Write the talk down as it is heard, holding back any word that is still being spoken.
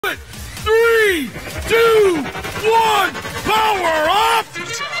3, 2, 1, power up!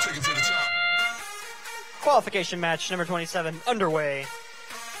 Qualification match number 27 underway.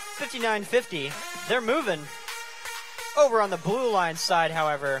 59-50. They're moving. Over on the blue line side,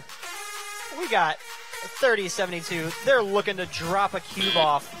 however, we got 30-72. They're looking to drop a cube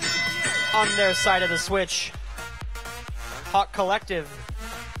off on their side of the switch. Hawk Collective,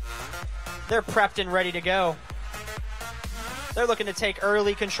 they're prepped and ready to go. They're looking to take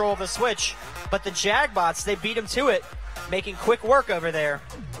early control of the switch, but the Jagbots, they beat them to it, making quick work over there.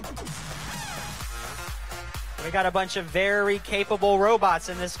 We got a bunch of very capable robots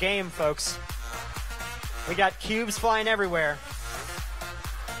in this game, folks. We got cubes flying everywhere.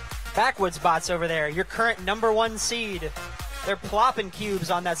 Backwoods bots over there, your current #1 seed. They're plopping cubes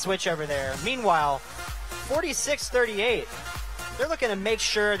on that switch over there. Meanwhile, 46-38. They're looking to make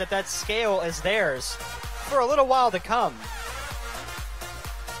sure that that scale is theirs for a little while to come.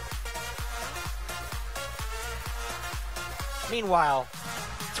 Meanwhile,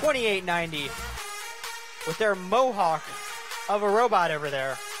 28-90 with their mohawk of a robot over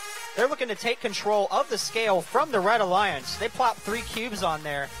there. They're looking to take control of the scale from the Red Alliance. They plop 3 cubes on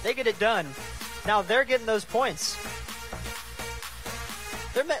there. They get it done. Now they're getting those points.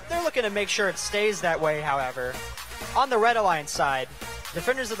 They're looking to make sure it stays that way, however. On the Red Alliance side,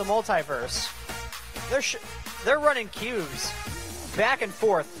 Defenders of the Multiverse, they're running cubes back and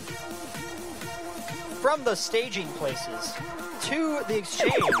forth from the staging places to the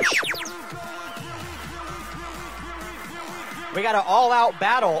exchange. We got an all-out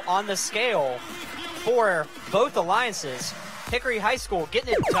battle on the scale for both alliances. Hickory High School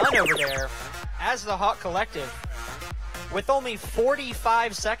getting it done over there as the Hawk Collective with only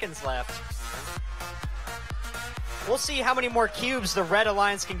 45 seconds left. We'll see how many more cubes the Red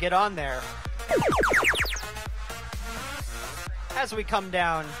Alliance can get on there. As we come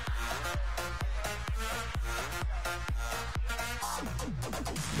down.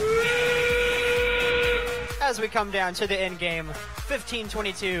 As we come down to the end game,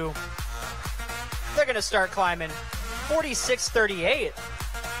 15-22. They're going to start climbing. 46-38.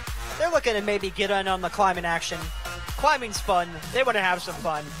 They're looking to maybe get in on the climbing action. Climbing's fun. They want to have some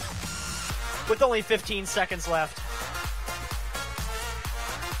fun. With only 15 seconds left.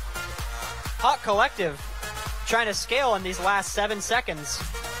 Hawk Collective trying to scale in these last 7 seconds.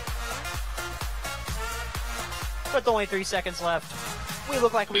 With only 3 seconds left, we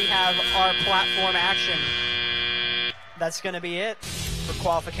look like we have our platform action. That's going to be it for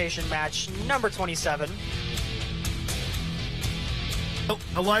qualification match number 27.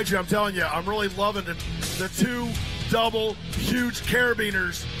 Elijah, I'm telling you, I'm really loving the 2 double huge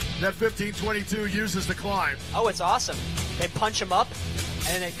carabiners that 1522 uses to climb. Oh, it's awesome. They punch them up, and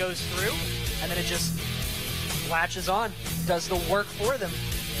then it goes through, and then it just latches on, does the work for them.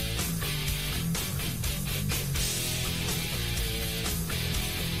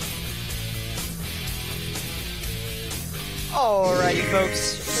 Alrighty,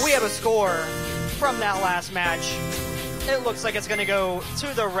 folks, we have a score from that last match. It looks like it's going to go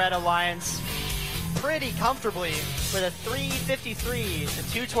to the Red Alliance pretty comfortably with a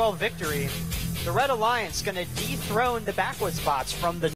 353-212 victory. The Red Alliance going to dethrone the Backwoods bots from the